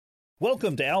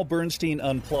Welcome to Al Bernstein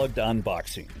Unplugged on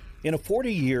Boxing. In a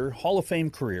 40-year Hall of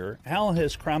Fame career, Al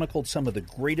has chronicled some of the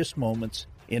greatest moments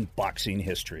in boxing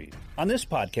history. On this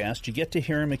podcast, you get to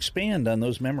hear him expand on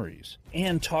those memories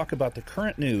and talk about the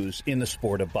current news in the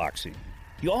sport of boxing.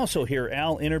 You also hear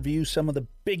Al interview some of the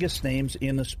biggest names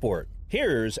in the sport.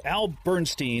 Here's Al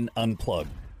Bernstein Unplugged.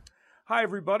 Hi,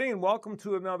 everybody, and welcome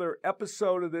to another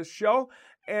episode of this show.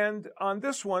 And on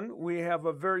this one, we have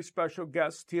a very special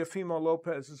guest. Teofimo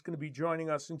Lopez is going to be joining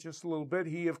us in just a little bit.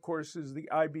 He, of course, is the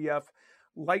IBF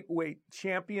lightweight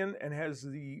champion and has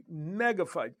the mega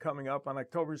fight coming up on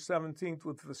October 17th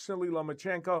with Vasily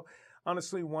Lomachenko.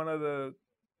 Honestly, one of the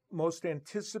most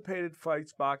anticipated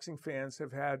fights boxing fans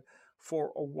have had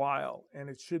for a while, and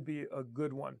it should be a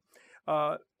good one.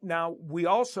 Now, we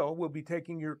also will be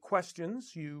taking your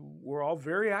questions. You were all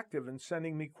very active in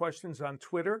sending me questions on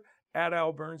Twitter, at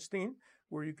Al Bernstein,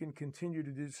 where you can continue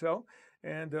to do so.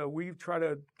 And we try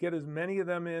to get as many of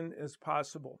them in as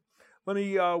possible. Let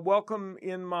me welcome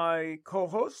in my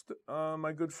co-host,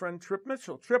 my good friend Trip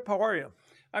Mitchell. Trip, how are you?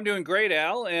 I'm doing great,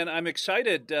 Al, and I'm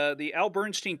excited. The Al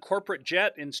Bernstein corporate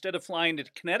jet, instead of flying to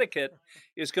Connecticut,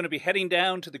 is going to be heading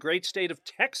down to the great state of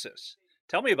Texas.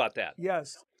 Tell me about that.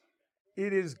 Yes,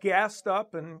 it is gassed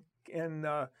up, and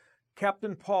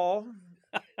Captain Paul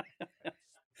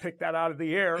pick that out of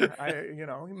the air.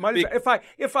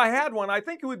 If I had one, I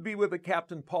think it would be with a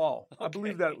Captain Paul. Okay. I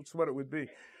believe that's what it would be.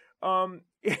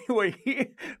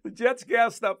 Anyway, the jet's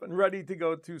gassed up and ready to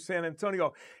go to San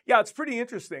Antonio. Yeah, it's pretty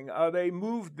interesting. They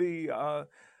moved the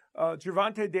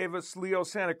Gervonta Davis-Leo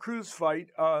Santa Cruz fight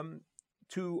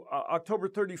to October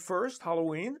 31st,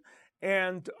 Halloween,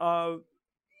 and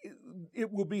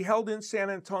it will be held in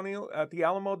San Antonio at the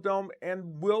Alamo Dome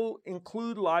and will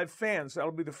include live fans.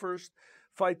 That'll be the first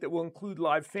fight that will include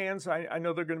live fans. I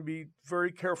know they're going to be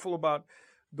very careful about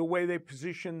the way they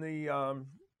position the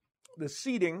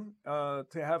seating to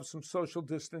have some social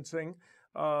distancing,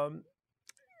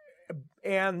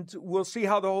 and we'll see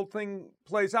how the whole thing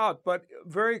plays out. But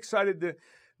very excited to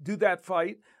do that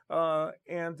fight,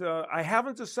 and I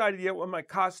haven't decided yet what my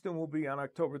costume will be on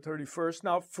October 31st.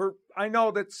 Now, I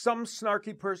know that some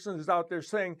snarky person is out there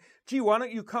saying, "Gee, why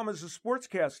don't you come as a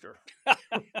sportscaster?"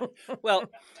 Well,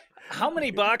 how many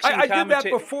boxing I did that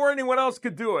before anyone else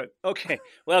could do it. Okay,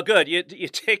 well, good. You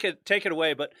take it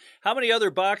away. But how many other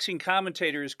boxing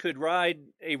commentators could ride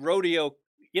a rodeo?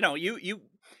 You know,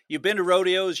 you've been to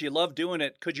rodeos. You love doing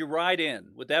it. Could you ride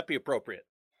in? Would that be appropriate?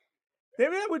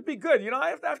 Maybe that would be good. You know,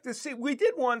 I have to see. We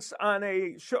did once on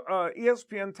a show,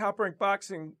 ESPN Top Rank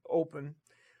Boxing Open.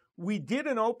 We did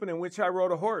an open in which I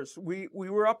rode a horse. We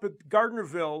were up at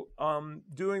Gardnerville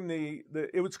doing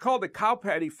it was called the Cow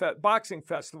Patty Boxing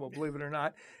Festival, believe it or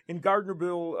not, in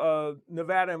Gardnerville,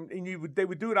 Nevada. And they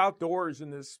would do it outdoors in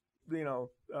this,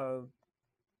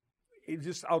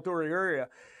 just outdoor area,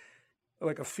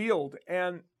 like a field.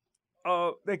 And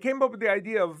they came up with the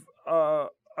idea of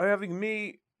having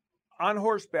me on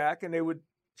horseback, and they would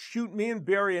shoot me and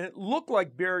Barry, and it looked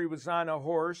like Barry was on a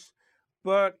horse,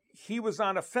 but he was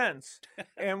on a fence.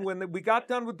 And when we got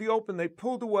done with the open, they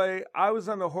pulled away. I was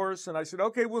on the horse, and I said,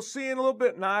 "Okay, we'll see you in a little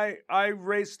bit." And I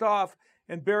raced off,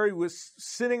 and Barry was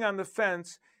sitting on the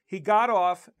fence. He got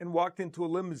off and walked into a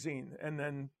limousine and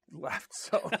then left.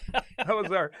 So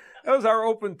that was our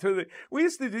open we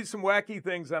used to do some wacky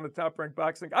things on the Top Rank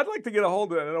Boxing. I'd like to get a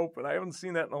hold of that open. I haven't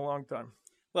seen that in a long time.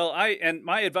 Well,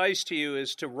 my advice to you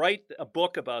is to write a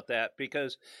book about that,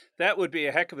 because that would be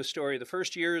a heck of a story. The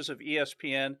first years of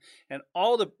ESPN, and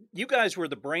you guys were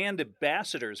the brand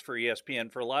ambassadors for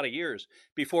ESPN for a lot of years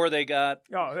before they got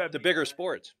the bigger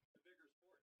sports.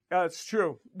 It's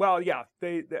true. Well, yeah,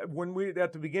 when we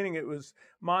at the beginning, it was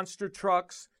monster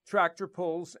trucks, tractor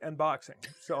pulls, and boxing.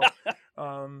 So,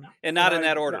 and not in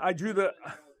that order.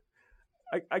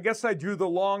 I guess I drew the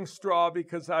long straw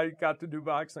because I got to do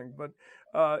boxing, but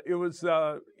it was,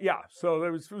 so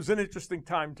it was an interesting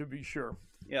time, to be sure.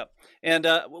 Yeah. And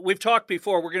we've talked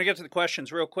before. We're going to get to the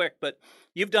questions real quick, but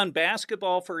you've done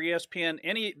basketball for ESPN.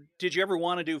 Did you ever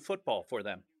want to do football for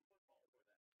them?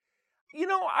 You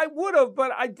know, I would have,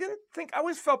 but I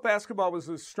always felt basketball was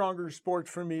a stronger sport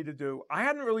for me to do. I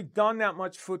hadn't really done that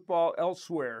much football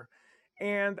elsewhere,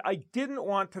 and I didn't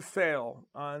want to fail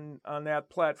on that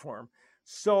platform.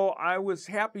 So I was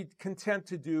content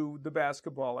to do the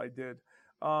basketball I did.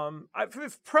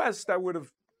 If pressed, I would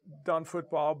have done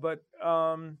football, but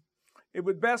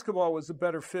basketball was a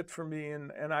better fit for me,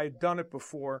 and I had done it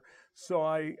before, so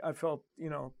I felt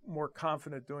more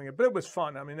confident doing it. But it was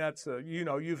fun. I mean, that's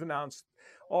you've announced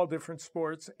all different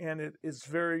sports, and it's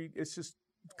just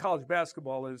college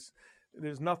basketball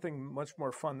there's nothing much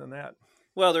more fun than that.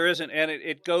 Well, there isn't, and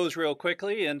it goes real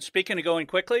quickly. And speaking of going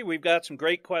quickly, we've got some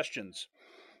great questions.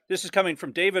 This is coming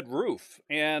from David Roof,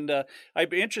 and I'd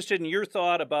be interested in your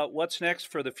thought about what's next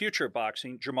for the future of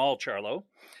boxing, Jamal Charlo,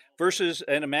 versus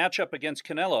in a matchup against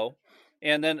Canelo.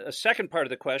 And then a second part of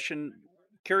the question,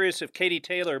 curious if Katie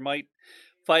Taylor might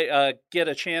get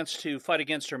a chance to fight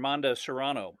against Armanda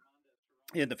Serrano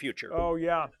in the future. Oh,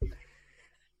 yeah.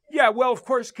 Yeah, well, of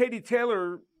course, Katie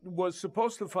Taylor was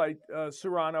supposed to fight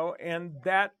Serrano, and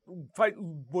that fight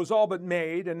was all but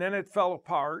made, and then it fell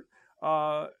apart.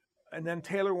 And then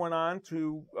Taylor went on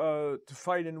to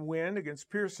fight and win against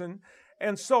Pearson.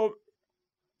 And so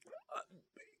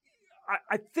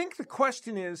I think the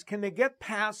question is, can they get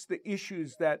past the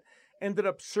issues that ended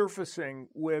up surfacing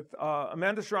with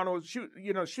Amanda Serrano?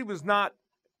 She was not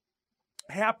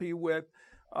happy with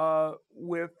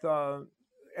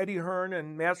Eddie Hearn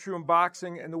and Matchroom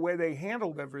Boxing and the way they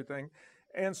handled everything.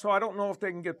 And so I don't know if they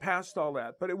can get past all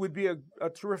that, but it would be a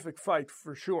terrific fight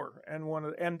for sure. And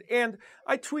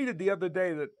I tweeted the other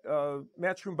day that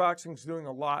Matchroom Boxing is doing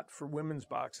a lot for women's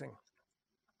boxing.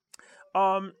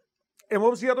 And what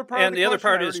was the other part? And the other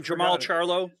part is Jamal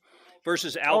Charlo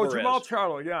versus Alvarez. Oh, Jamal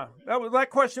Charlo, yeah. That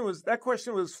question was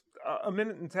a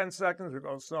minute and 10 seconds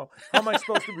ago. So how am I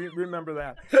supposed to remember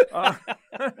that?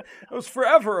 It was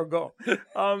forever ago.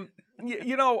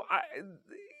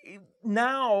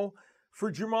 Now for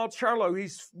Jamal Charlo,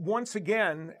 he's once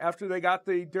again, after they got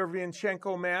the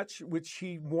Derevyanchenko match, which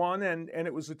he won, and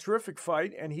it was a terrific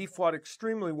fight, and he fought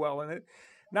extremely well in it.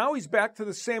 Now he's back to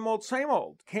the same old, same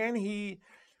old. Can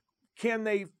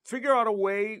they figure out a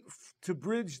way to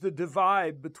bridge the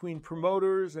divide between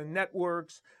promoters and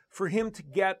networks for him to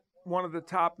get one of the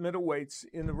top middleweights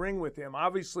in the ring with him?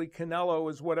 Obviously,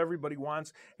 Canelo is what everybody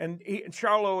wants. And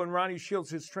Charlo and Ronnie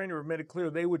Shields, his trainer, have made it clear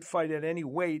they would fight at any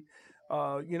weight,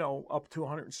 up to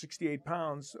 168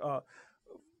 pounds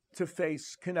to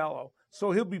face Canelo.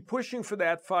 So he'll be pushing for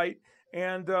that fight.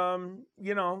 And,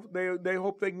 they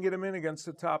hope they can get him in against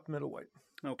the top middleweight.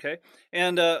 Okay.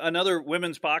 And another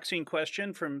women's boxing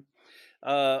question from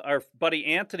our buddy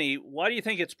Anthony. Why do you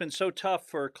think it's been so tough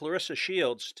for Clarissa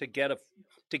Shields to get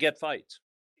fights?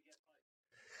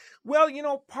 Well,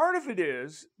 part of it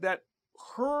is that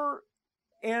her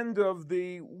end of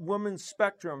the women's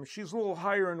spectrum, she's a little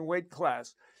higher in weight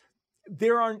class.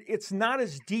 It's not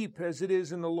as deep as it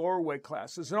is in the lower weight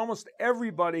classes. And almost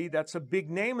everybody that's a big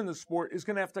name in the sport is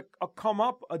going to have to come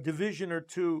up a division or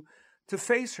two to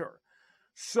face her.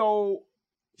 So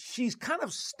she's kind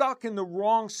of stuck in the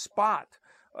wrong spot.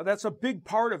 That's a big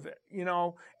part of it,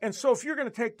 And so if you're going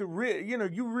to take the risk,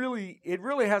 it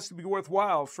really has to be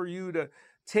worthwhile for you to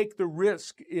take the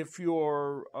risk if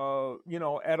you're,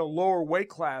 at a lower weight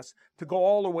class to go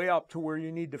all the way up to where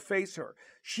you need to face her.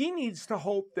 She needs to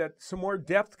hope that some more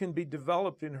depth can be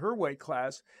developed in her weight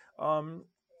class. Hopefully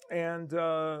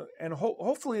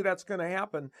that's going to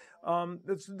happen.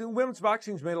 The women's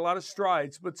boxing's made a lot of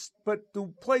strides, but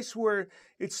the place where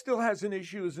it still has an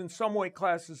issue is in some weight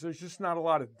classes there's just not a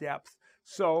lot of depth.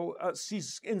 So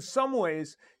in some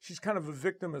ways she's kind of a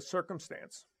victim of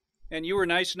circumstance. And you were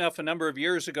nice enough a number of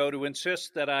years ago to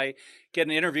insist that I get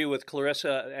an interview with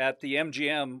Clarissa at the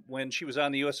MGM when she was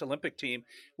on the U.S. Olympic team.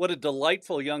 What a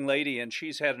delightful young lady, and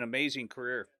she's had an amazing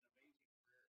career.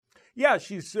 Yeah,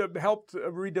 she's helped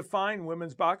redefine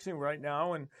women's boxing right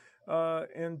now, I've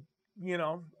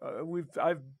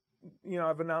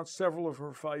announced several of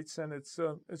her fights, and it's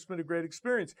been a great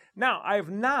experience. Now, I have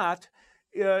not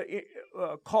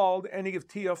called any of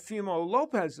Teofimo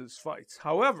Lopez's fights.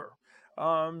 However,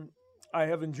 I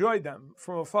have enjoyed them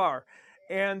from afar,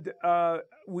 and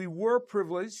we were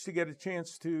privileged to get a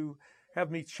chance to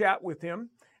have me chat with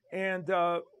him. And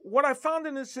what I found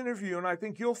in this interview, and I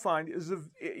think you'll find, is,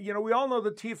 we all know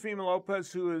that Teofimo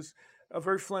Lopez, who is a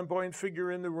very flamboyant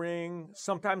figure in the ring,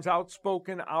 sometimes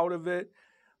outspoken out of it.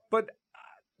 But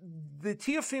the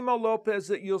Teofimo Lopez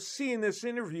that you'll see in this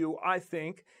interview, I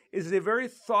think, is a very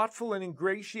thoughtful and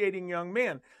ingratiating young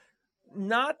man.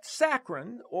 Not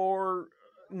saccharine or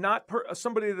not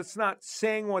somebody that's not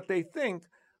saying what they think,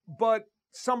 but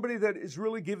somebody that is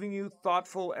really giving you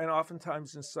thoughtful and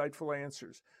oftentimes insightful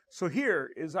answers. So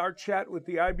here is our chat with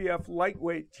the IBF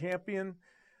lightweight champion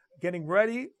getting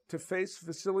ready to face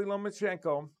Vasily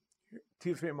Lomachenko,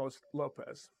 Teofimo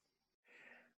Lopez.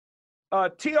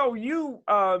 Teo, you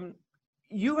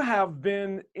have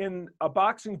been in a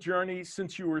boxing journey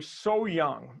since you were so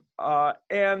young.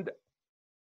 And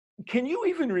can you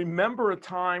even remember a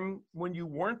time when you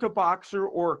weren't a boxer,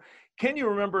 or can you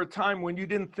remember a time when you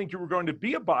didn't think you were going to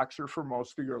be a boxer for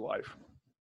most of your life?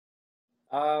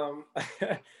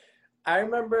 I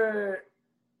remember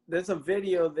there's a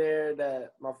video there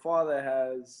that my father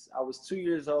has. I was 2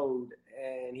 years old,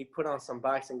 and he put on some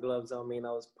boxing gloves on me, and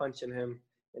I was punching him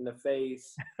in the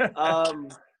face.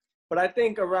 But I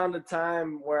think around the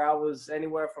time where I was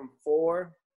anywhere from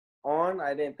 4 on,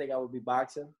 I didn't think I would be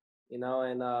boxing,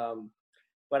 and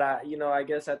but I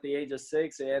guess at the age of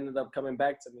 6, it ended up coming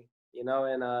back to me, and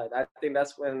I think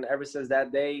that's when, ever since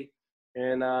that day,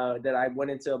 and that I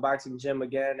went into a boxing gym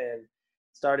again and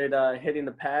started hitting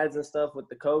the pads and stuff with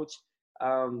the coach.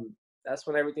 That's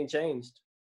when everything changed.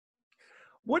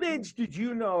 What age did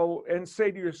you know and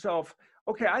say to yourself,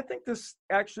 okay, I think this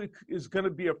actually is going to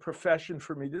be a profession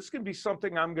for me. This can be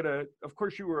something I'm going to, of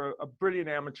course, you were a brilliant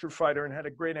amateur fighter and had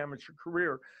a great amateur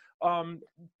career. And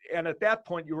at that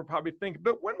point, you were probably thinking,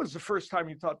 but when was the first time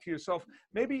you thought to yourself,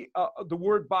 maybe the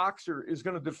word boxer is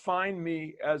going to define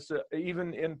me as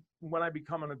when I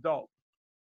become an adult?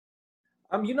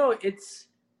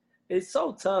 It's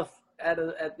so tough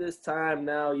at this time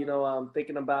now,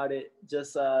 thinking about it.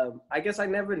 Just I guess I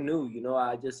never knew,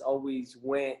 I just always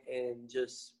went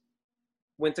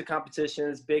to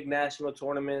competitions, big national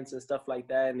tournaments and stuff like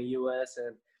that in the US,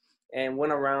 and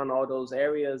went around all those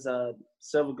areas,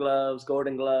 silver gloves,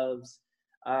 golden gloves,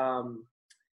 and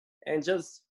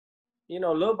just,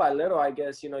 little by little, I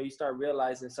guess, you start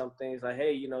realizing some things like,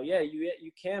 hey,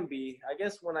 you can be. I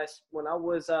guess when I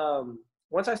was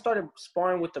once I started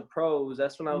sparring with the pros,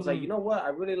 that's when I was like, you know what,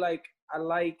 I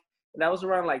like, and I was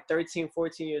around like 13,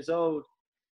 14 years old.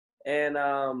 And,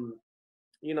 and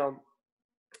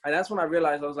that's when I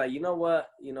realized, I was like, you know what,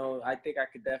 I think I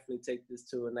could definitely take this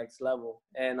to a next level.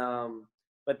 And,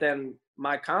 but then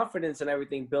my confidence and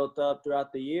everything built up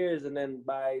throughout the years. And then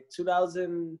by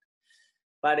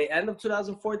the end of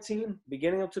 2014,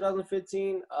 beginning of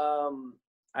 2015,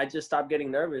 I just stopped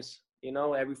getting nervous.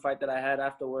 Every fight that I had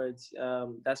afterwards,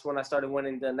 that's when I started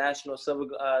winning the national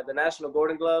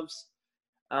golden gloves,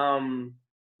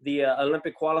 the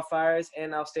Olympic qualifiers,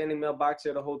 and outstanding male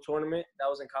boxer the whole tournament. That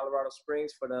was in Colorado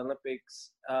Springs for the Olympics,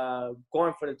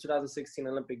 going for the 2016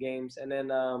 Olympic Games. And then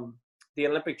the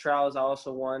Olympic trials I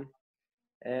also won.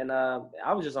 And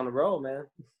I was just on the road, man.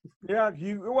 Yeah,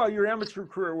 your amateur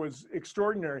career was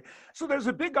extraordinary. So there's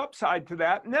a big upside to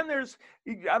that. And then there's,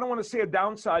 I don't want to say a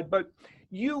downside, but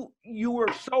you were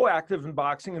so active in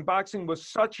boxing, and boxing was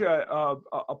such a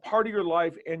part of your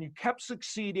life, and you kept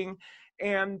succeeding,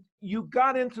 and you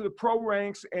got into the pro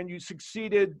ranks, and you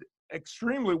succeeded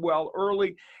extremely well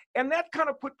early. And that kind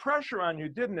of put pressure on you,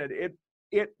 didn't it?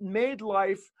 It made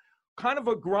life kind of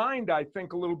a grind, I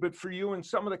think, a little bit for you, and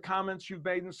some of the comments you've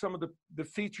made and some of the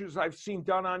features I've seen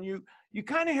done on you. You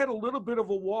kind of hit a little bit of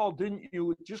a wall, didn't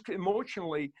you, just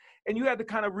emotionally, and you had to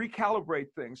kind of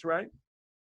recalibrate things, right?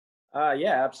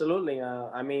 Yeah, absolutely.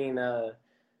 I mean,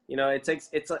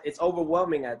 it's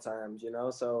overwhelming at times,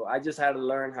 so I just had to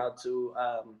learn how to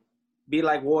be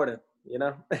like water,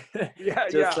 Yeah,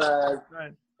 just,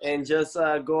 right. And just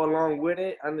go along with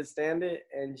it, understand it,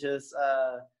 and just,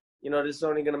 this is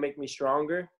only going to make me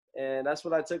stronger. And that's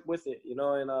what I took with it,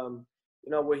 and,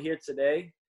 we're here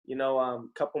today,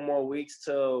 couple more weeks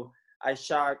till I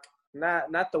shock,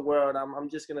 not the world. I'm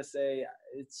just going to say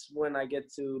it's when I get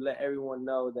to let everyone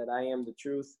know that I am the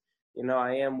truth.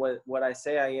 I am what I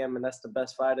say I am, and that's the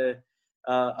best fighter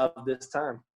of this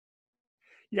time.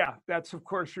 Yeah, that's, of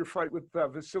course, your fight with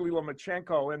Vasily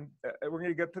Lomachenko, and we're going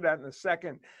to get to that in a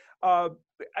second.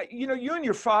 You and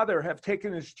your father have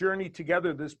taken this journey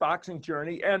together, this boxing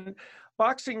journey, and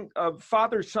boxing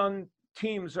father-son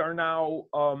teams are now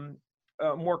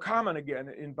more common again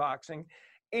in boxing,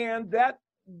 and that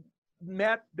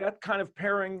kind of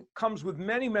pairing comes with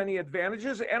many, many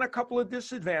advantages and a couple of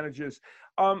disadvantages.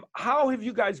 How have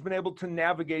you guys been able to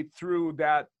navigate through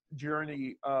that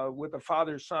journey with a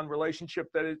father-son relationship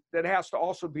that has to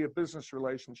also be a business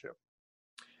relationship?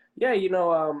 Yeah,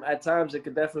 at times it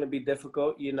could definitely be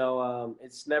difficult.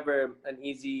 It's never an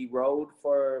easy road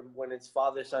for when it's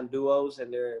father-son duos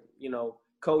and they're,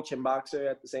 coach and boxer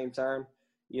at the same time,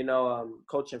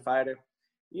 coach and fighter.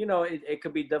 It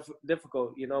could be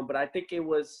difficult, but I think it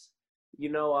was,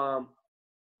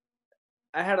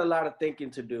 I had a lot of thinking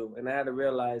to do, and I had to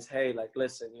realize, hey, like,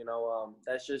 listen,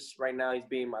 that's just right now he's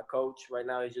being my coach. Right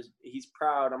now he's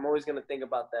proud. I'm always going to think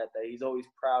about that he's always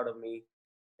proud of me,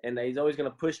 and that he's always going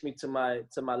to push me to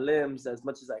my limbs as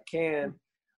much as I can,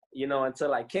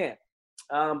 until I can't.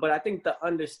 But I think the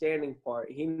understanding part,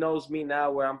 he knows me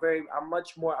now where I'm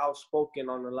much more outspoken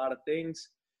on a lot of things,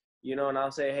 and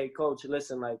I'll say, hey, coach,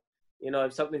 listen, like,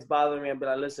 if something's bothering me, I'll be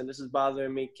like, listen, this is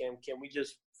bothering me. Can we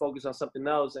just focus on something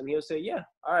else? And he'll say, yeah,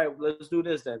 all right, let's do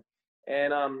this then.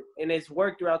 And it's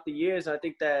worked throughout the years. And I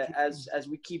think that as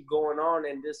we keep going on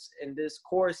in this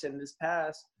course, in this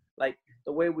path, like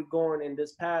the way we're going in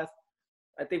this path,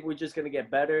 I think we're just going to get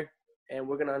better and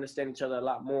we're going to understand each other a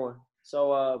lot more.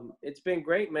 So it's been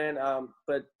great, man.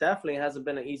 But definitely hasn't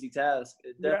been an easy task.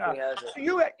 It definitely hasn't.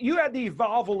 You had to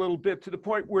evolve a little bit to the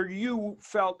point where you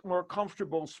felt more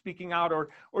comfortable speaking out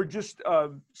or just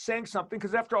saying something,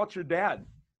 because after all, it's your dad.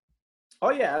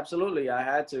 Oh yeah, absolutely. I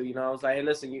had to. I was like, hey,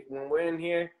 listen, when we're in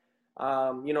here,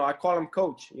 I call him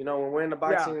coach. When we're in the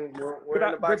boxing, we're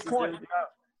in the boxing. Good point.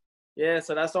 Yeah,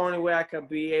 so that's the only way I could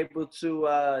be able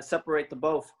to separate the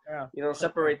both. Yeah.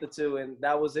 Separate the two, and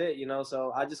that was it.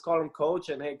 So I just call him coach,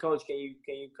 and hey, coach, can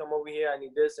you come over here? I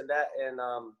need this and that, and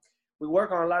we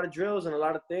work on a lot of drills and a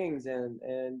lot of things, and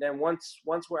then once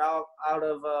we're out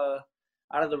of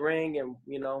the ring and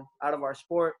out of our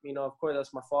sport, of course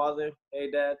that's my father.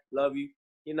 Hey, Dad, love you.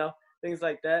 Things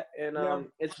like that, and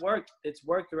it's worked. It's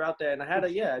worked throughout that, and I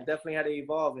definitely had to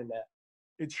evolve in that.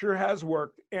 It sure has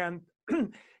worked, and.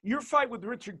 Your fight with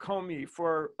Richard Comey,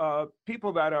 for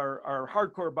people that are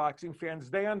hardcore boxing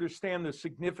fans, they understand the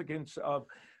significance of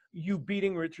you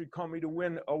beating Richard Comey to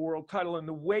win a world title and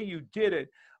the way you did it.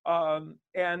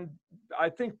 And I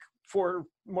think for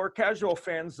more casual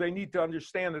fans, they need to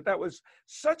understand that was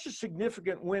such a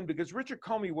significant win, because Richard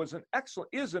Comey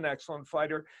is an excellent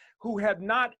fighter who had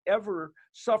not ever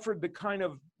suffered the kind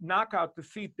of knockout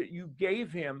defeat that you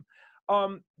gave him.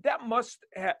 That must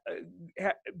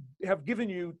have given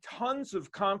you tons of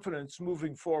confidence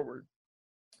moving forward.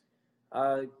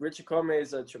 Richard Comey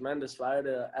is a tremendous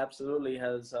fighter. Absolutely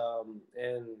has,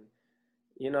 and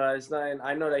it's not.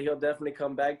 I know that he'll definitely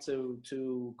come back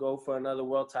to go for another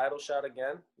world title shot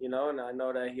again. And I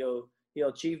know that he'll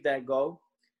achieve that goal.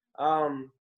 And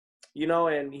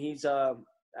he's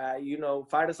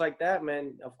fighters like that,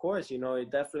 man. Of course,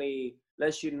 it definitely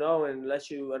lets you know and lets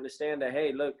you understand that,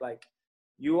 hey, look, like,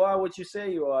 you are what you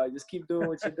say you are. Just keep doing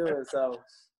what you're doing. So,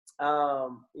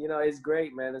 it's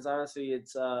great, man. It's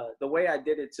the way I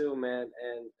did it too, man.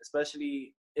 And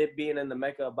especially it being in the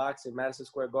Mecca of boxing, Madison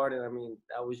Square Garden. I mean,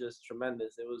 that was just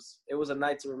tremendous. It was a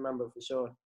night to remember for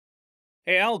sure.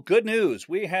 Hey, Al, good news.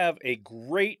 We have a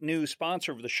great new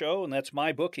sponsor of the show, and that's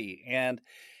MyBookie. And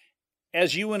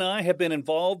as you and I have been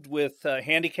involved with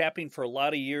handicapping for a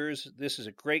lot of years, this is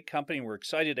a great company. We're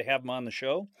excited to have them on the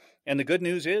show. And the good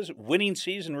news is winning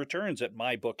season returns at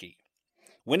MyBookie.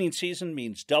 Winning season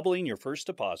means doubling your first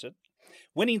deposit.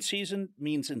 Winning season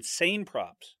means insane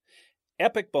props,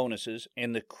 epic bonuses,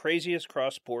 and the craziest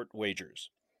cross-sport wagers.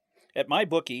 At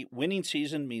MyBookie, winning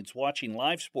season means watching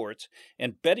live sports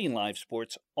and betting live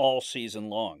sports all season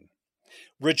long.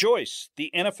 Rejoice! The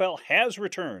NFL has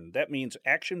returned. That means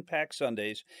action-packed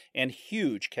Sundays and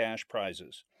huge cash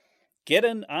prizes. Get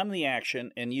in on the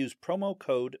action and use promo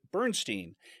code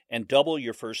Bernstein and double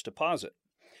your first deposit.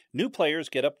 New players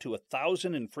get up to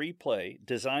 $1,000 in free play,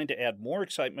 designed to add more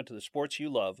excitement to the sports you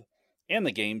love and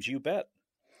the games you bet.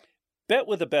 Bet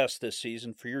with the best this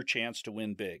season for your chance to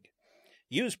win big.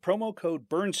 Use promo code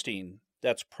Bernstein.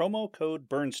 That's promo code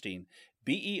Bernstein,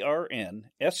 BERNSTEIN,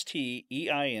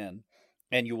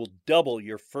 and you will double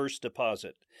your first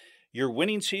deposit. Your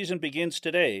winning season begins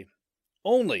today,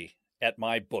 only at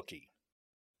MyBookie.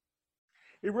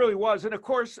 It really was. And of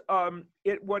course,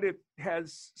 what it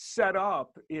has set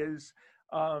up is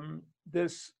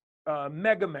this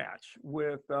mega match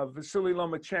with Vasily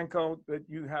Lomachenko that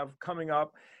you have coming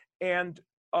up. And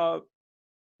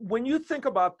when you think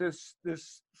about this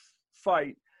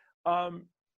fight,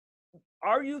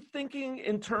 are you thinking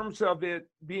in terms of it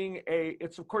being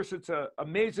it's an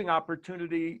amazing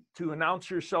opportunity to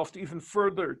announce yourself even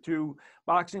further to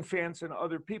boxing fans and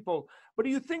other people, but are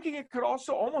you thinking it could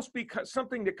also almost be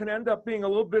something that can end up being a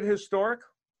little bit historic?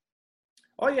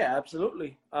 Oh yeah,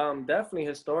 absolutely. Definitely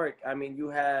historic. I mean, you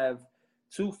have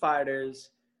two fighters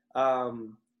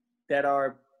that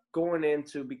are going in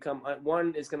to become,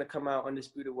 one is going to come out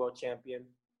undisputed world champion,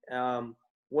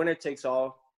 winner takes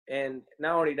all. And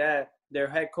not only that, their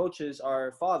head coaches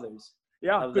are fathers.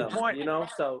 Yeah, good point.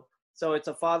 So it's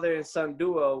a father and son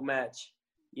duo match,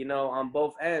 on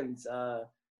both ends.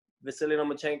 Vasily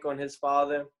Lomachenko and his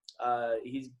father,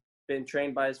 he's been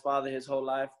trained by his father his whole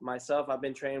life. Myself, I've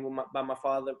been trained by my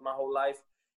father my whole life.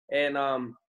 And,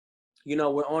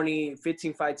 we're only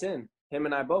 15 fights in, him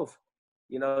and I both.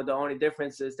 The only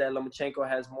difference is that Lomachenko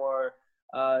has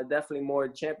definitely more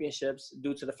championships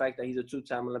due to the fact that he's a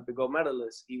two-time Olympic gold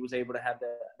medalist. He was able to have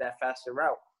that faster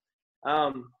route.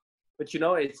 But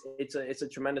it's a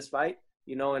tremendous fight,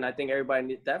 and I think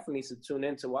everybody definitely needs to tune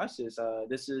in to watch this.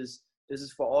 This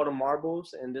is for all the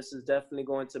marbles, and this is definitely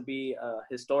going to be a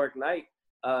historic night.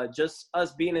 Just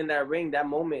us being in that ring, that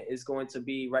moment is going to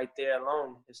be right there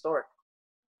alone historic.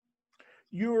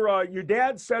 Your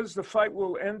dad says the fight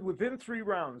will end within 3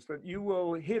 rounds, that you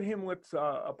will hit him with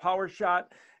a power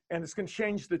shot, and it's going to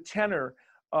change the tenor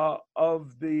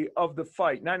of the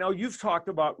fight. And I know you've talked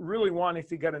about really wanting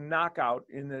to get a knockout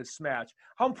in this match.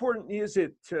 How important is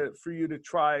it for you to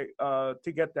try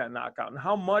to get that knockout, and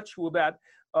how much will that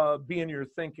be in your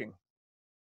thinking?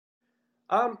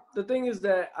 The thing is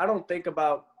that I don't think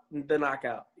about the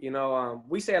knockout.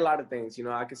 We say a lot of things.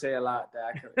 I could say a lot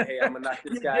that hey, I'm gonna knock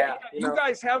this guy out. You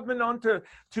guys have been known to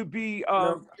be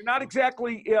not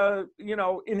exactly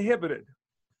inhibited.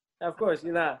 Of course,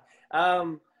 you're not.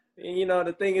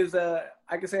 The thing is,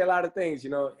 I can say a lot of things.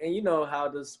 And you know how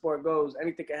the sport goes.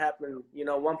 Anything can happen.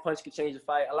 One punch can change the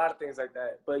fight. A lot of things like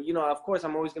that. But of course,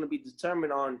 I'm always gonna be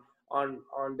determined on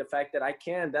the fact that I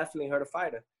can definitely hurt a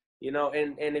fighter.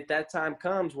 And if that time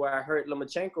comes where I hurt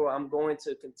Lomachenko, I'm going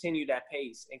to continue that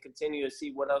pace and continue to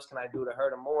see what else can I do to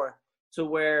hurt him more, to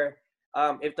where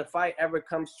if the fight ever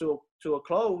comes to a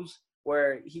close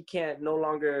where he can't no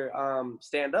longer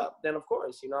stand up, then of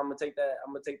course, I'm gonna take that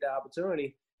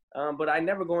opportunity. But I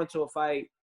never go into a fight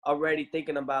already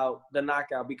thinking about the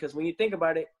knockout, because when you think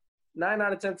about it, 9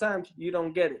 out of 10 times you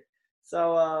don't get it.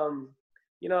 So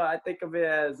I think of it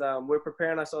as we're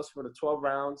preparing ourselves for the 12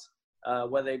 rounds.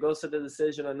 Whether it goes to the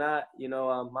decision or not,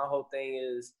 my whole thing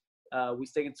is we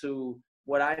stick to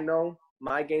what I know,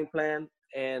 my game plan,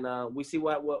 and we see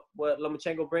what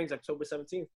Lomachenko brings October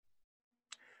 17th.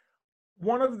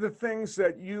 One of the things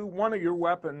one of your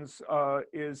weapons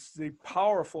is the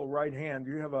powerful right hand.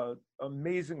 You have an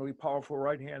amazingly powerful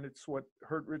right hand. It's what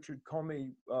hurt Richard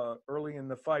Comey early in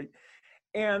the fight.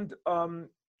 And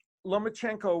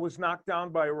Lomachenko was knocked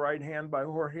down by a right hand by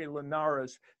Jorge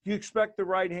Linares. Do you expect the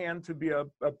right hand to be a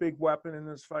big weapon in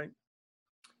this fight?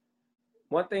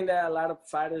 One thing that a lot of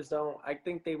fighters I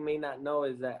think they may not know,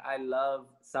 is that I love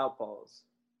southpaws.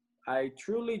 I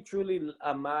truly, truly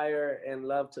admire and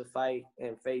love to fight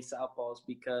and face southpaws,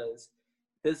 because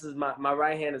this is my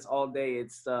right hand is all day.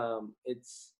 It's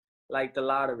like the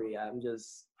lottery. I'm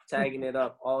just tagging it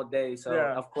up all day. So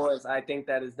yeah. Of course, I think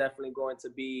that is definitely going to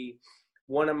be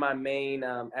one of my main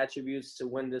attributes to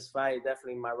win this fight,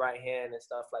 definitely my right hand and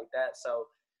stuff like that. So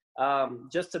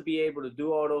just to be able to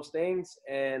do all those things,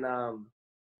 and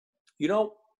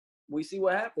we see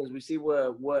what happens. We see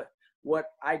what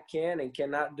I can and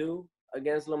cannot do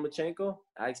against Lomachenko.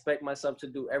 I expect myself to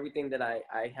do everything that I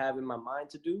have in my mind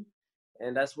to do,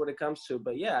 and that's what it comes to.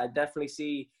 But yeah, I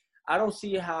don't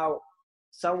see how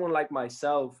someone like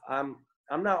myself, I'm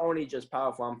not only just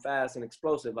powerful, I'm fast and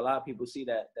explosive. A lot of people see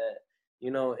that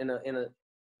in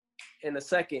a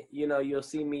second, you'll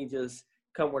see me just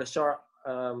come with a sharp,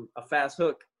 a fast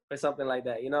hook or something like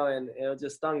that, and it'll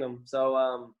just stung them. So,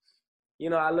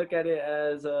 I look at it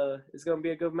as it's going to be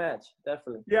a good match,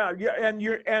 definitely. Yeah,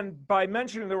 and by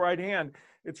mentioning the right hand,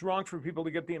 it's wrong for people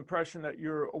to get the impression that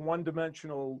you're a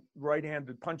one-dimensional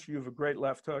right-handed puncher. You have a great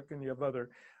left hook, and you have a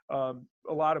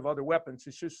lot of other weapons.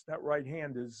 It's just that right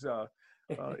hand is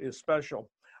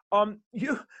special.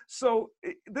 So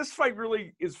this fight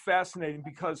really is fascinating,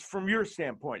 because from your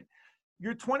standpoint,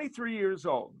 you're 23 years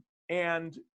old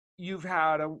and you've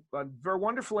had a very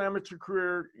wonderful amateur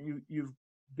career. You've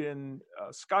been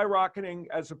skyrocketing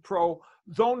as a pro,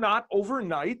 though not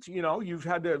overnight. You've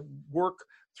had to work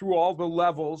through all the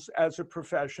levels as a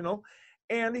professional.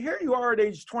 And here you are at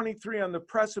age 23 on the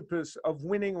precipice of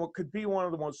winning what could be one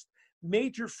of the most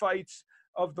major fights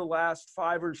of the last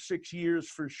 5 or 6 years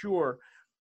for sure.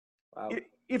 Wow.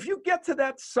 If you get to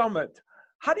that summit,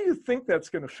 how do you think that's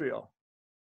going to feel?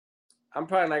 I'm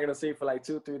probably not going to see it for like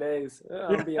 2-3 days.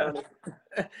 I'll be honest.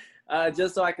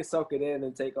 Just so I can soak it in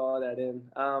and take all that in.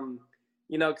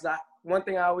 Because one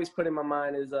thing I always put in my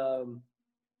mind is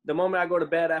the moment I go to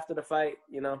bed after the fight,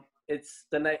 it's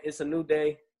a new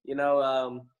day,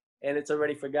 and it's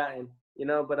already forgotten,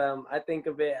 But I think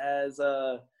of it as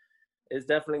it's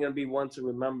definitely going to be one to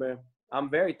remember. I'm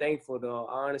very thankful, though.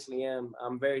 I honestly am.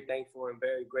 I'm very thankful and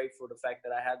very grateful for the fact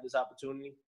that I had this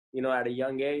opportunity, at a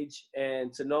young age,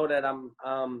 and to know that I'm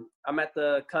at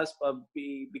the cusp of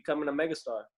becoming a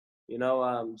megastar.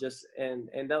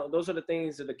 Those are the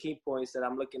things, are the key points that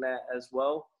I'm looking at as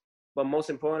well. But most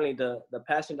importantly, the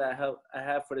passion that I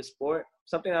have for the sport,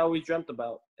 something I always dreamt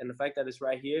about, and the fact that it's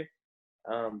right here,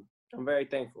 I'm very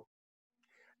thankful.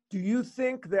 Do you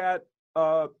think that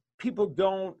people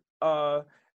don't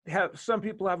some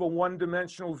people have a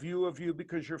one-dimensional view of you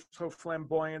because you're so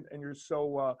flamboyant and you're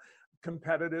so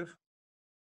competitive?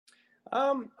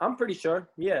 I'm pretty sure.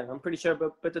 Yeah, I'm pretty sure.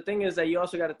 But the thing is that you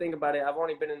also got to think about it. I've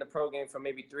only been in the pro game for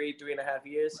maybe 3.5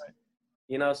 years.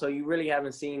 Right. So you really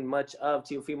haven't seen much of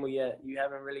Teofimo yet. You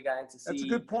haven't really gotten to see. That's a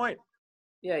good point.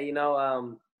 Yeah,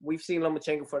 we've seen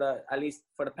Lomachenko at least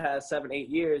for the past 7-8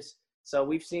 years. So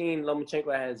we've seen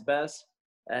Lomachenko at his best,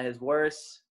 at his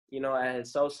worst, at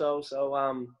his so-so. So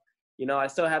I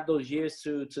still have those years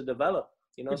to develop.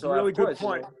 It's So a really of course, good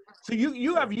point. So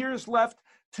you have years left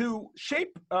to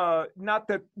shape, not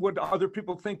that what other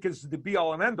people think is the be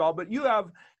all and end all, but you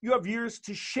have years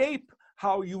to shape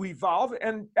how you evolve.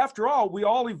 And after all, we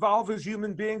all evolve as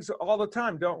human beings all the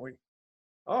time, don't we?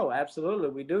 Oh, absolutely.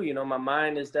 We do. My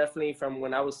mind is definitely from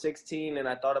when I was 16 and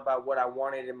I thought about what I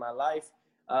wanted in my life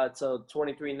to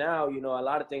 23 now, a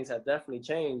lot of things have definitely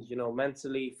changed,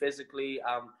 mentally, physically.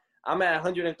 I'm at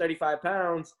 135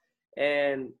 pounds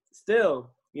and still,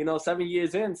 7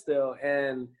 years in still.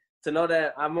 And to know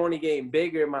that I'm only getting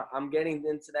bigger, I'm getting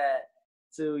into that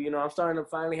I'm starting to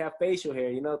finally have facial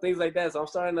hair, things like that. So I'm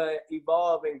starting to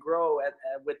evolve and grow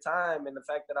with time. And the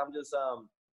fact that I'm just,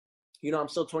 I'm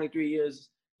still 23 years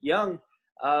young,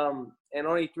 and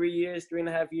only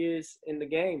 3.5 years in the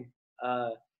game.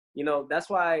 That's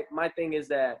why my thing is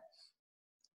that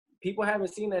people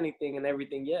haven't seen anything and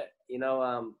everything yet.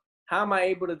 How am I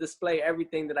able to display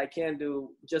everything that I can do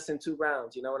just in 2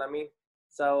 rounds? You know what I mean?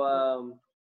 So,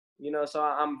 so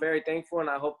I'm very thankful, and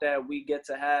I hope that we get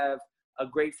to have a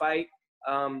great fight.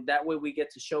 That way we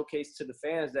get to showcase to the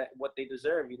fans that what they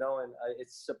deserve, and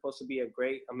it's supposed to be a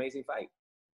great, amazing fight.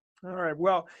 All right.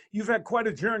 Well, you've had quite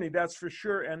a journey, that's for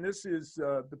sure, and this is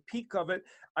the peak of it.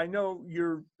 I know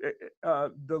you're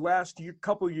the last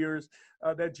couple years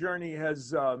that journey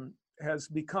has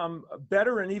become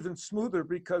better and even smoother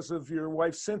because of your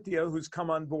wife Cynthia, who's come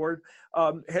on board.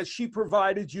 Has she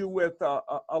provided you with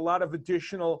a lot of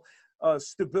additional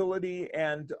stability,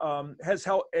 and has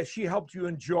she helped you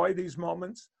enjoy these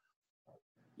moments?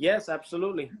 Yes,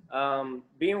 absolutely.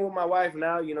 Being with my wife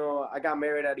now, I got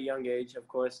married at a young age, of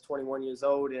course, 21 years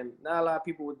old, and not a lot of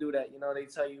people would do that. They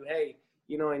tell you, hey,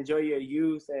 enjoy your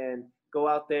youth and go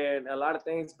out there and a lot of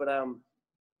things, but I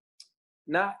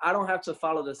don't have to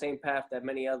follow the same path that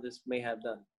many others may have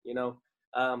done.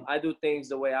 I do things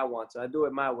the way I want to. I do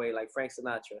it my way, like Frank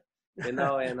Sinatra, and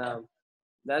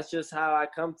that's just how I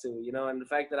come to, and the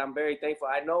fact that I'm very thankful.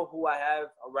 I know who I have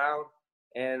around.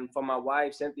 And for my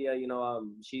wife, Cynthia,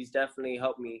 she's definitely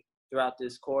helped me throughout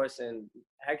this course and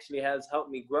actually has helped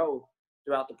me grow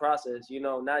throughout the process,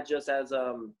 not just as,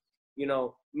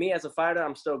 me as a fighter,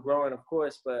 I'm still growing, of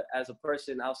course, but as a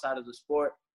person outside of the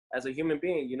sport, as a human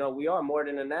being, we are more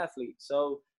than an athlete.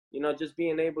 So, just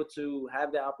being able to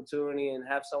have the opportunity and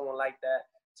have someone like that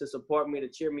to support me, to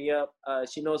cheer me up.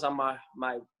 She knows I'm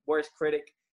my worst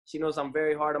critic. She knows I'm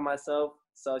very hard on myself.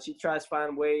 So she tries to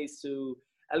find ways to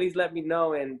at least let me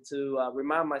know and to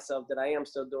remind myself that I am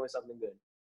still doing something good.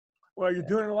 Well, you're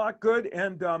doing a lot good,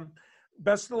 and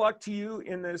best of luck to you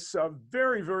in this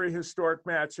very, very historic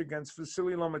match against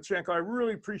Vasily Lomachenko. I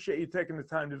really appreciate you taking the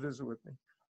time to visit with me.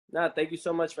 No, thank you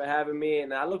so much for having me,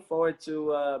 and I look forward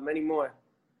to many more.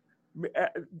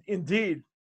 Indeed.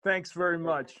 Thanks very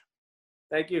much.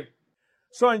 Thank you.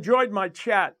 So I enjoyed my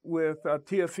chat with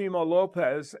Teofimo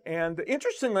Lopez, and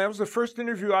interestingly, that was the first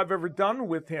interview I've ever done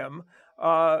with him,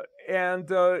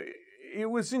 and it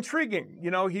was intriguing.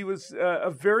 He was a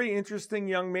very interesting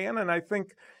young man, and I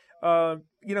think,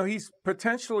 he's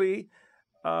potentially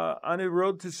on a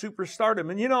road to superstardom.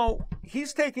 And,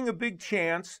 he's taking a big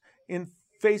chance in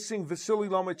facing Vasily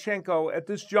Lomachenko at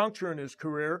this juncture in his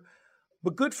career,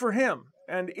 but good for him.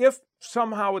 And if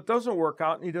somehow it doesn't work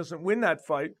out and he doesn't win that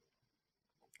fight,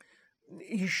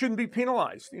 he shouldn't be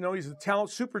penalized. He's a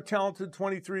super talented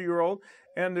 23-year-old,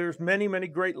 and there's many, many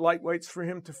great lightweights for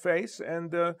him to face.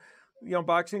 And,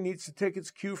 boxing needs to take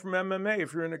its cue from MMA.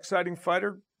 If you're an exciting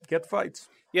fighter, get fights.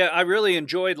 Yeah, I really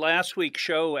enjoyed last week's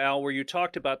show, Al, where you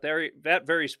talked about that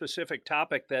very specific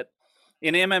topic, that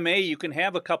in MMA you can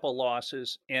have a couple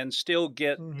losses and still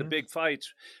get the big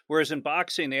fights, whereas in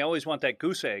boxing they always want that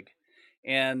goose egg.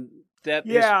 And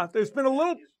there's been a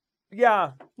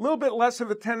little bit less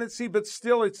of a tendency, but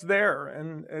still it's there,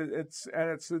 and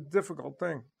it's a difficult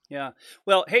thing. Yeah.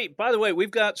 Well, hey, by the way,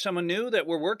 we've got someone new that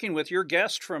we're working with. Your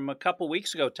guest from a couple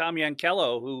weeks ago, Tom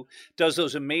Yankello, who does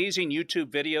those amazing YouTube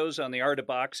videos on the art of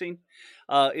boxing,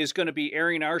 is going to be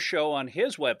airing our show on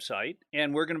his website,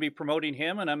 and we're going to be promoting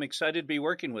him, and I'm excited to be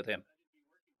working with him.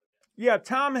 Yeah,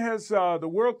 Tom has the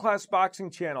World Class Boxing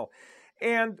channel.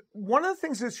 And one of the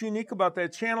things that's unique about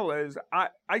that channel is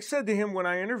I said to him when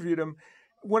I interviewed him,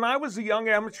 when I was a young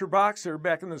amateur boxer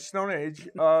back in the Stone Age,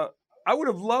 I would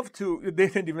have loved to. They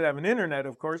didn't even have an internet,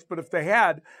 of course, but if they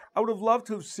had, I would have loved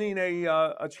to have seen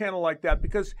a channel like that,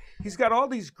 because he's got all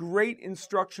these great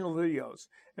instructional videos.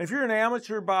 And if you're an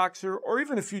amateur boxer, or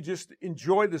even if you just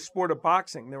enjoy the sport of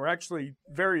boxing, they're actually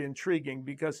very intriguing,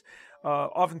 because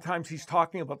oftentimes he's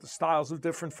talking about the styles of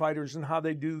different fighters and how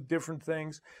they do different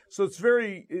things. So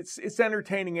it's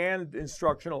entertaining and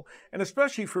instructional, and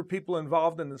especially for people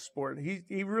involved in the sport.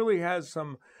 He really has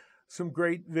some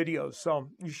great videos. So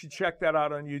you should check that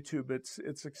out on YouTube.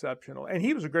 It's exceptional. And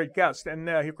he was a great guest. And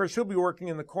of course, he'll be working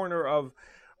in the corner of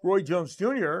Roy Jones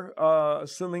Jr.,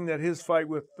 assuming that his fight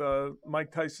with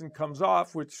Mike Tyson comes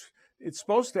off, which it's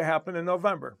supposed to happen in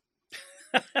November.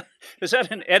 Is that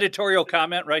an editorial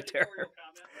comment right there?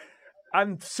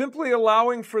 I'm simply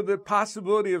allowing for the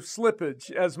possibility of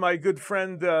slippage, as my good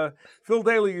friend Phil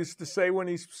Daly used to say when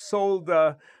he sold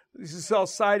he used to sell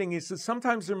siding. He said,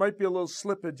 sometimes there might be a little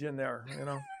slippage in there, you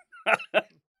know.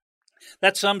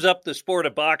 That sums up the sport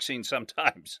of boxing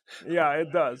sometimes. Yeah,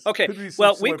 it does. Okay,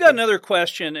 well, we've got another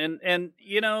question, and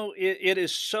you know, it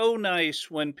is so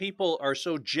nice when people are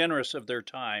so generous of their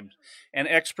time and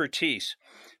expertise.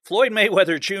 Floyd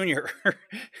Mayweather Jr.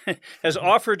 has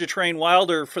offered to train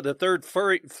Wilder for the third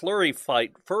furry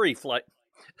fight.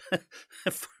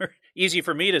 Easy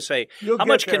for me to say. How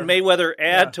much can Mayweather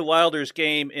add to Wilder's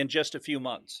game in just a few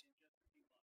months?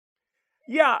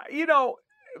 Yeah, you know,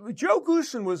 Joe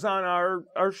Goosen was on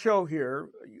our show here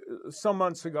some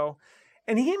months ago,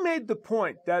 and he made the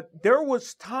point that there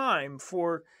was time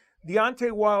for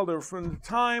Deontay Wilder from the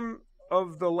time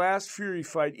of the last Fury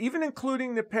fight, even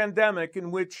including the pandemic,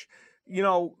 in which, you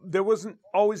know, there wasn't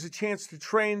always a chance to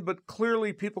train, but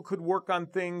clearly people could work on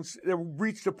things. They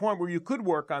reached a point where you could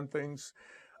work on things.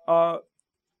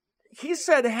 He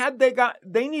said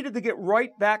they needed to get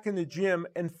right back in the gym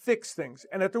and fix things,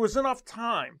 and that there was enough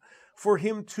time for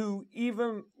him to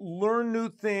even learn new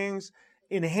things,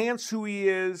 enhance who he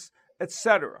is,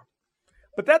 etc.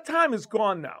 But that time is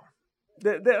gone now.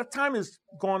 That time has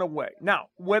gone away. Now,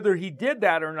 whether he did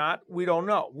that or not, we don't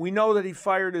know. We know that he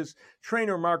fired his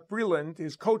trainer, Mark Breland,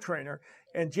 his co-trainer,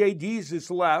 and JD's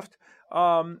is left.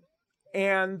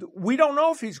 And we don't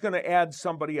know if he's going to add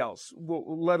somebody else,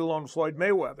 let alone Floyd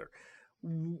Mayweather.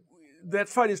 That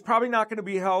fight is probably not going to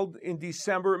be held in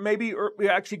December. Maybe it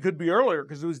actually could be earlier,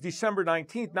 because it was December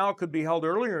 19th. Now it could be held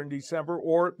earlier in December,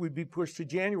 or it would be pushed to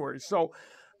January. So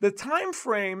the time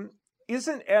frame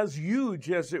isn't as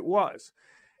huge as it was.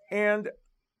 And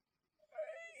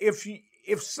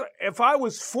if I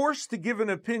was forced to give an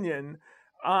opinion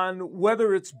on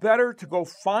whether it's better to go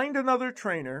find another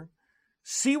trainer,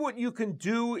 see what you can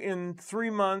do in 3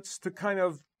 months to kind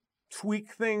of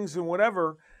tweak things and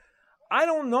whatever, I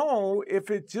don't know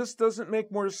if it just doesn't make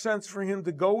more sense for him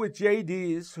to go with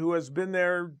JD's, who has been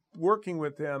there working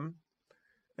with him,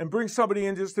 and bring somebody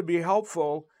in just to be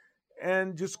helpful,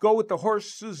 and just go with the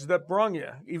horses that brung you,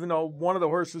 even though one of the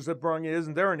horses that brung you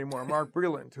isn't there anymore, Mark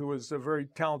Breland, who is a very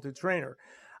talented trainer.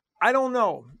 I don't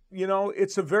know. You know,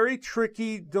 it's a very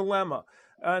tricky dilemma.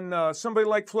 And somebody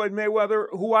like Floyd Mayweather,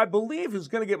 who I believe is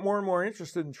going to get more and more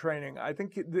interested in training. I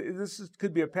think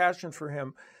could be a passion for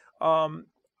him.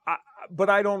 But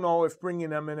I don't know if bringing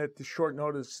them in at the short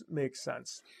notice makes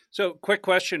sense. So, quick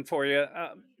question for you.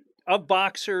 Of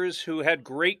boxers who had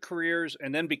great careers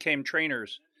and then became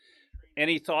trainers,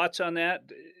 any thoughts on that?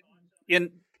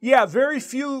 Yeah, very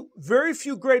few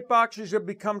great boxers have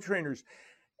become trainers.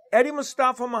 Eddie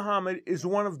Mustafa Muhammad is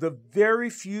one of the very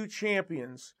few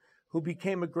champions who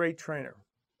became a great trainer.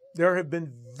 There have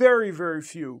been very, very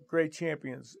few great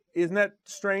champions. Isn't that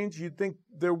strange? You'd think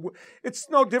it's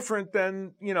no different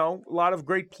than, you know, a lot of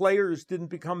great players didn't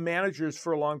become managers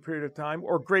for a long period of time,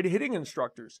 or great hitting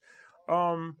instructors.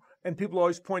 And people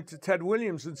always point to Ted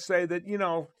Williams and say that, you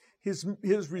know, his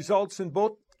results in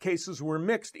both cases were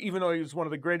mixed, even though he was one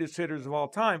of the greatest hitters of all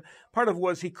time. Part of it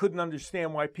was he couldn't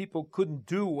understand why people couldn't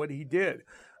do what he did.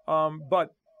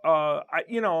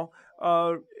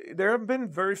 There have been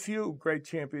very few great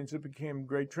champions that became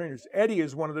great trainers. Eddie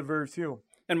is one of the very few.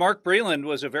 And Mark Breland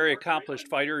was a very accomplished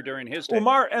fighter during his day.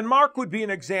 Well, Mark would be an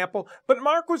example, but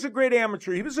Mark was a great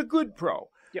amateur. He was a good pro,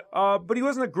 yep. But he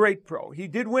wasn't a great pro. He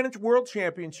did win a world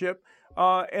championship,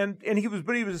 and he was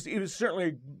certainly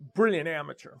a brilliant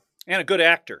amateur and a good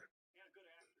actor.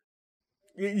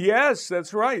 Yes,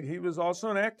 that's right. He was also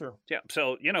an actor. Yeah.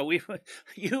 So, you know,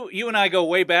 you and I go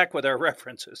way back with our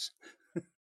references.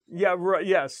 Yeah. Right.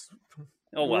 Yes.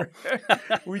 Oh, well.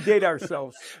 We date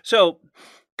ourselves. So,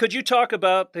 could you talk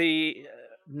about the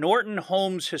Norton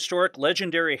Holmes historic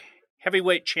legendary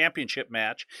heavyweight championship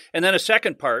match? And then a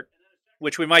second part,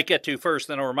 which we might get to first,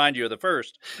 then I'll remind you of the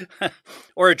first,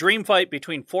 or a dream fight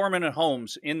between Foreman and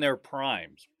Holmes in their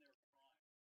primes?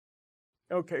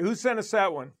 Okay, who sent us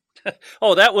that one?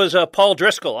 Oh, that was Paul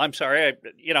Driscoll. I'm sorry. I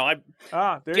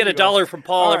get $1 from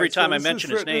Paul every time I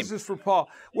mention his name. This is for Paul.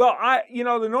 Well,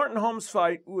 the Norton Holmes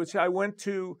fight, which I went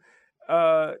to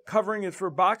covering it for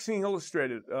Boxing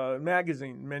Illustrated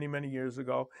magazine many, many years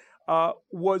ago,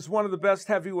 was one of the best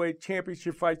heavyweight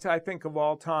championship fights, I think, of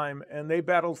all time. And they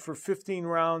battled for 15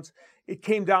 rounds. It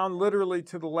came down literally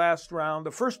to the last round.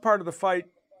 The first part of the fight,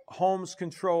 Holmes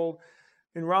controlled.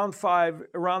 In round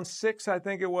 6, I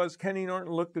think it was, Kenny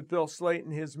Norton looked at Bill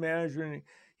Slayton, his manager, and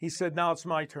he said, now it's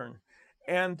my turn.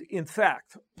 And in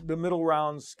fact, the middle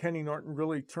rounds, Kenny Norton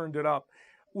really turned it up.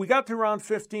 We got to round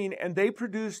 15, and they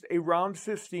produced a round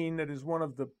 15 that is one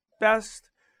of the best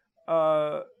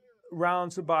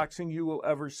rounds of boxing you will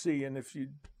ever see. And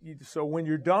so when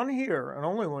you're done here, and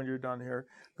only when you're done here,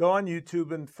 go on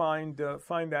YouTube and find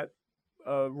that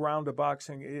round of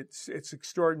boxing. It's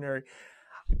extraordinary.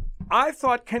 I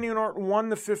thought Kenny Norton won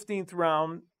the 15th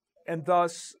round, and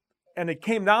it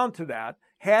came down to that.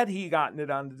 Had he gotten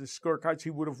it onto the scorecards, he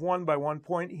would have won by 1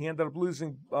 point. He ended up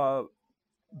losing by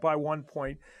 1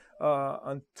 point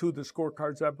to the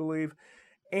scorecards, I believe.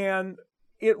 And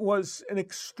it was an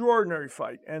extraordinary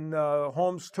fight. And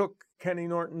Holmes took Kenny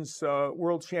Norton's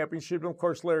world championship. And of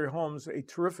course, Larry Holmes, a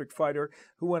terrific fighter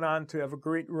who went on to have a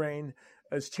great reign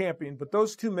as champion. But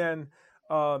those two men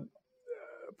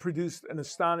produced an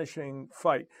astonishing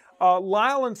fight.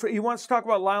 Lyle he wants to talk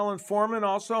about Lyle and Foreman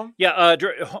also. Yeah,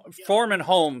 Foreman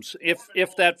Holmes.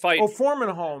 If that fight. Oh, Foreman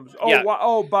Holmes. Oh, yeah.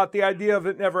 About the idea of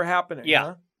it never happening. Yeah.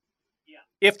 Huh?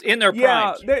 If in their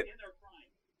primes.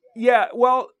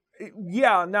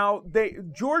 Now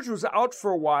George was out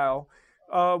for a while.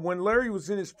 When Larry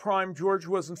was in his prime, George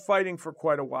wasn't fighting for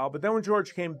quite a while. But then when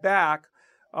George came back,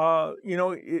 they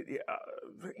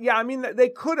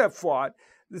could have fought.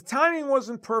 The timing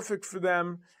wasn't perfect for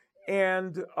them,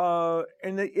 and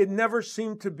it never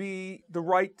seemed to be the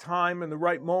right time and the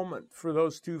right moment for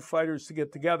those two fighters to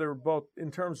get together, both in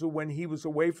terms of when he was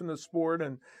away from the sport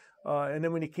and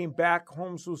then when he came back,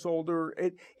 Holmes was older.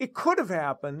 It could have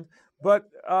happened, but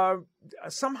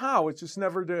somehow it just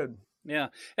never did.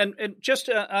 Yeah, and just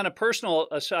on a personal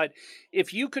aside,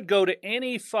 if you could go to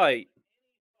any fight,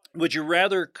 would you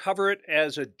rather cover it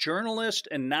as a journalist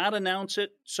and not announce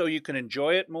it so you can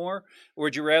enjoy it more, or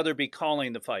would you rather be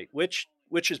calling the fight? Which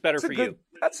is better for you?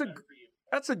 That's a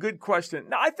good question.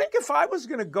 Now, I think if I was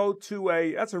going to go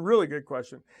to that's a really good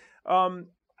question.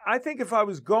 I think if I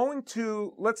was going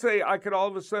to, let's say I could all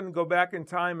of a sudden go back in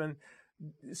time and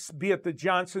be at the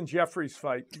Johnson-Jeffries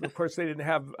fight. Of course, I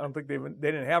don't think they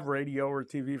didn't have radio or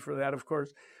TV for that, of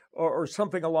course, or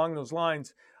something along those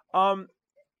lines.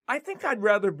 I think I'd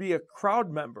rather be a crowd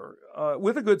member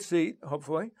with a good seat,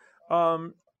 hopefully,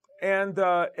 and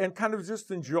kind of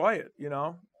just enjoy it.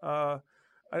 I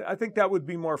think that would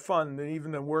be more fun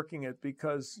than working it,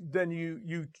 because then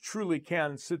you truly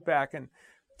can sit back and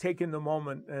take in the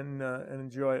moment and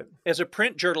enjoy it. As a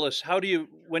print journalist, how do you,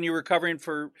 when you were covering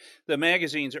for the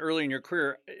magazines early in your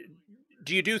career,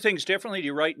 do you do things differently? Do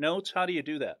you write notes? How do you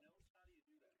do that?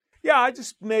 Yeah, I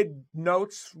just made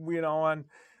notes, on.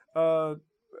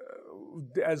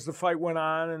 As the fight went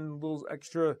on, and little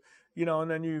extra,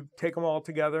 and then you take them all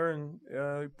together and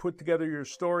put together your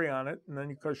story on it, and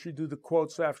then of course you do the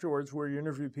quotes afterwards where you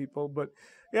interview people. But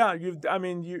yeah,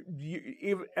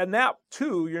 and that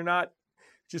too, you're not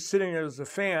just sitting there as a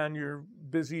fan; you're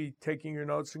busy taking your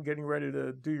notes and getting ready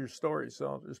to do your story.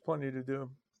 So there's plenty to do.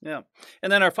 Yeah.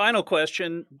 And then our final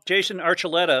question, Jason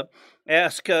Archuleta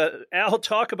asked, Al,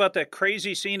 talk about that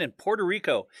crazy scene in Puerto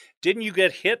Rico. Didn't you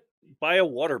get hit by a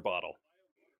water bottle?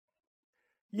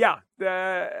 Yeah,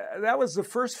 that was the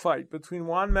first fight between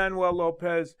Juan Manuel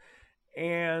Lopez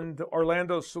and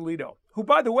Orlando Salido, who,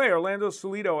 by the way, Orlando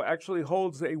Salido actually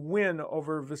holds a win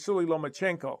over Vasily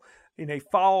Lomachenko in a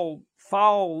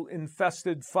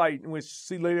foul-infested fight in which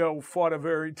Salido fought a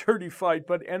very dirty fight,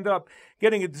 but ended up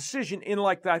getting a decision in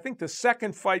I think the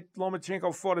second fight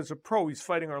Lomachenko fought as a pro. He's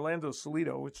fighting Orlando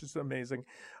Salido, which is amazing.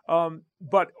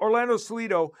 But Orlando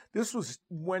Salido, this was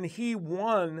when he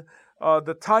won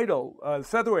the title,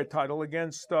 featherweight title,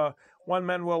 against Juan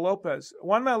Manuel Lopez.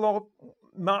 Juan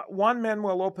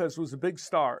Manuel Lopez was a big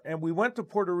star, and we went to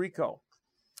Puerto Rico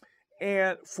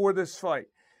and for this fight,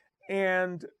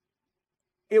 and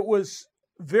it was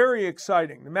very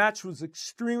exciting. The match was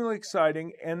extremely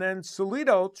exciting, and then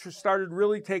Salido started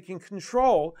really taking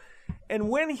control. And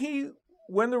when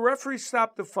the referee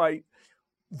stopped the fight,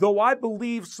 though I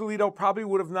believe Salido probably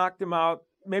would have knocked him out,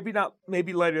 maybe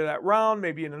later that round,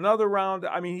 maybe in another round.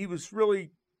 I mean, he was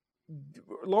really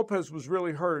Lopez was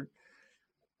really hurt.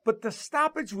 But the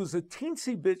stoppage was a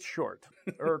teensy bit short,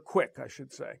 or quick, I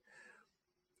should say.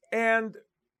 And,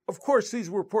 of course,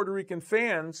 these were Puerto Rican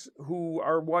fans who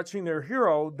are watching their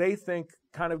hero. They think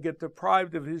kind of get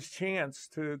deprived of his chance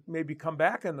to maybe come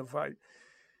back in the fight.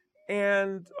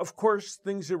 And, of course,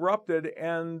 things erupted.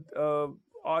 And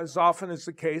as often is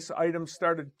the case, items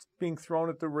started being thrown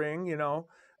at the ring,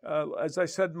 As I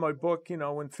said in my book,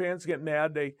 when fans get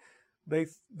mad,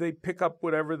 they pick up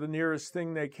whatever the nearest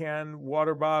thing they can,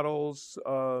 water bottles,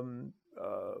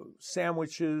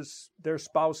 sandwiches, their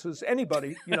spouses,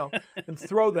 anybody, and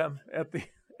throw them at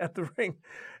the ring.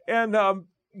 And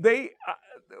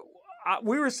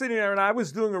we were sitting there, and I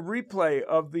was doing a replay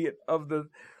of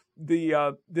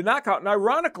the knockout, and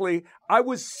ironically, I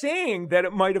was saying that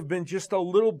it might have been just a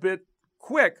little bit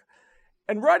quick.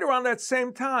 And right around that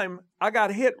same time, I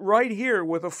got hit right here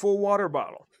with a full water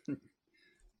bottle.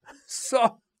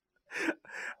 So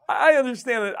I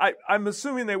understand that. I'm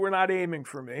assuming they were not aiming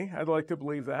for me. I'd like to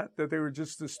believe that they were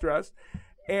just distressed.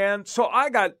 And so I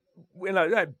got,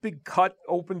 that big cut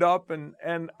opened up,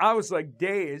 and I was like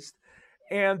dazed.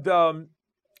 And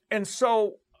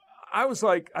so I was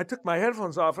like, I took my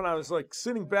headphones off, and I was like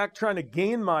sitting back trying to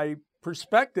gain my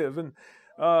perspective. And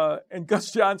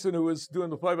Gus Johnson, who was doing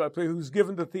the play-by-play, who's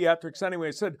given the theatrics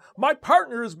anyway, said, "My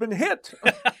partner has been hit."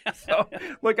 So,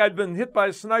 like I'd been hit by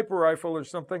a sniper rifle or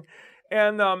something.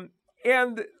 And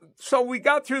so we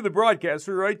got through the broadcast.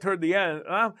 We were right toward the end.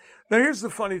 Now, here's the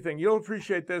funny thing. You'll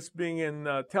appreciate this being in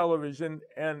television,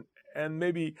 and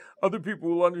maybe other people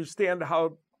will understand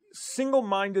how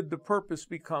single-minded the purpose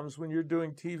becomes when you're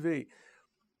doing TV.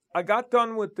 I got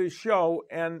done with the show,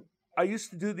 and I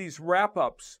used to do these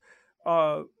wrap-ups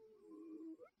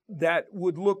that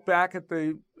would look back at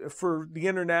for the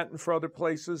internet and for other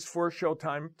places for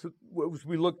Showtime.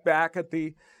 We look back at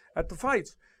the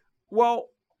fights.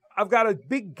 Well, I've got a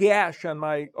big gash on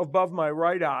above my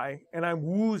right eye, and I'm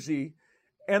woozy.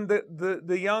 And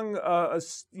the young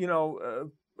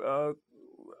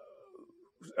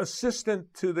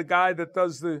assistant to the guy that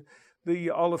does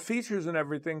all the features and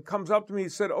everything comes up to me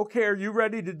and said, "Okay, are you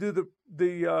ready to do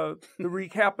the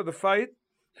recap of the fight?"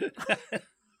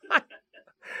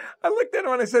 I looked at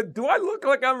him and I said, "Do I look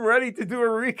like I'm ready to do a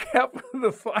recap of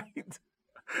the fight?"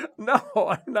 "No,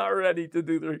 I'm not ready to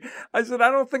do I said,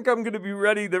 "I don't think I'm going to be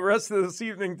ready the rest of this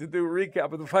evening to do a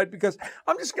recap of the fight, because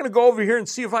I'm just going to go over here and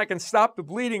see if I can stop the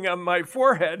bleeding on my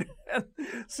forehead and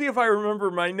see if I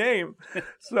remember my name."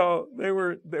 So they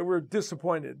were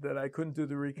disappointed that I couldn't do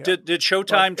the recap. Did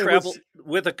Showtime travel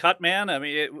with a cut man? I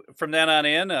mean, from then on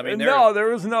in? I mean, no, there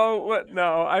was no.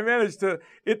 I managed to.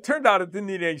 It turned out it didn't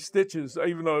need any stitches,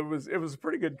 even though it was a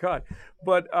pretty good cut.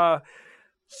 But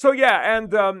so yeah,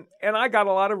 and I got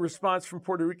a lot of response from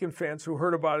Puerto Rican fans who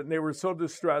heard about it, and they were so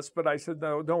distressed. But I said,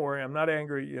 "No, don't worry, I'm not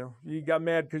angry at you. You got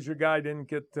mad because your guy didn't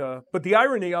get." But the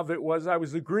irony of it was I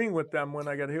was agreeing with them when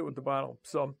I got hit with the bottle.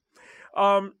 So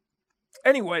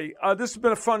anyway, this has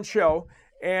been a fun show,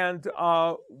 and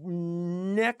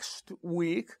next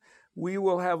week we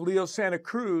will have Leo Santa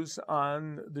Cruz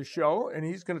on the show, and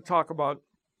he's going to talk about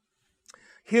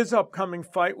his upcoming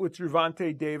fight with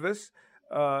Gervonta Davis.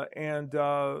 And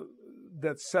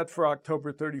that's set for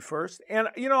October 31st. And,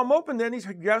 I'm open to any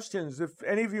suggestions. If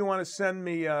any of you want to send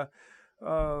me a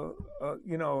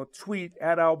tweet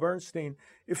at Al Bernstein,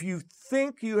 if you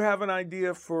think you have an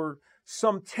idea for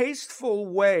some tasteful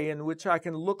way in which I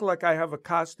can look like I have a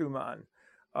costume on,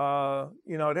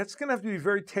 that's going to have to be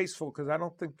very tasteful, because I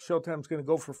don't think Showtime's going to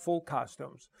go for full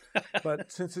costumes.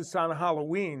 But since it's on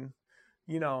Halloween,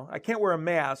 I can't wear a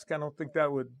mask. I don't think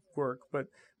that would work, but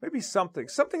maybe something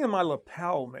in my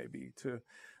lapel, maybe to,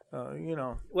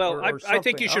 Well, or I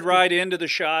think you should ride into the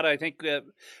shot. I think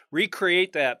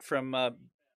recreate that from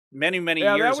many years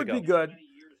ago. Yeah, that would be good.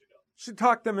 Should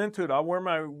talk them into it. I'll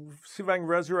see if I can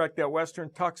resurrect that Western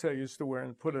tux I used to wear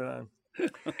and put it on.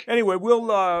 Okay. Anyway,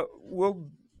 we'll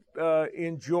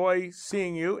enjoy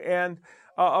seeing you. And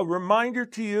a reminder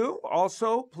to you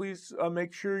also, please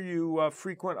make sure you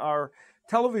frequent our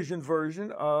television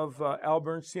version of Al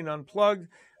Bernstein Unplugged,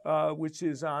 which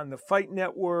is on the Fight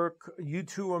Network,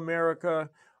 U2 America,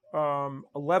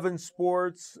 11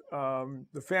 Sports,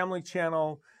 the Family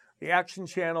Channel, the Action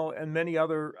Channel, and many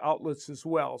other outlets as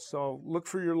well. So look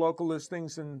for your local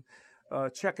listings and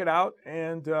check it out,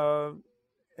 and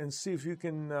see if you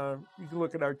can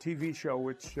look at our TV show,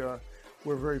 which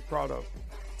we're very proud of.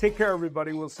 Take care,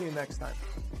 everybody. We'll see you next time.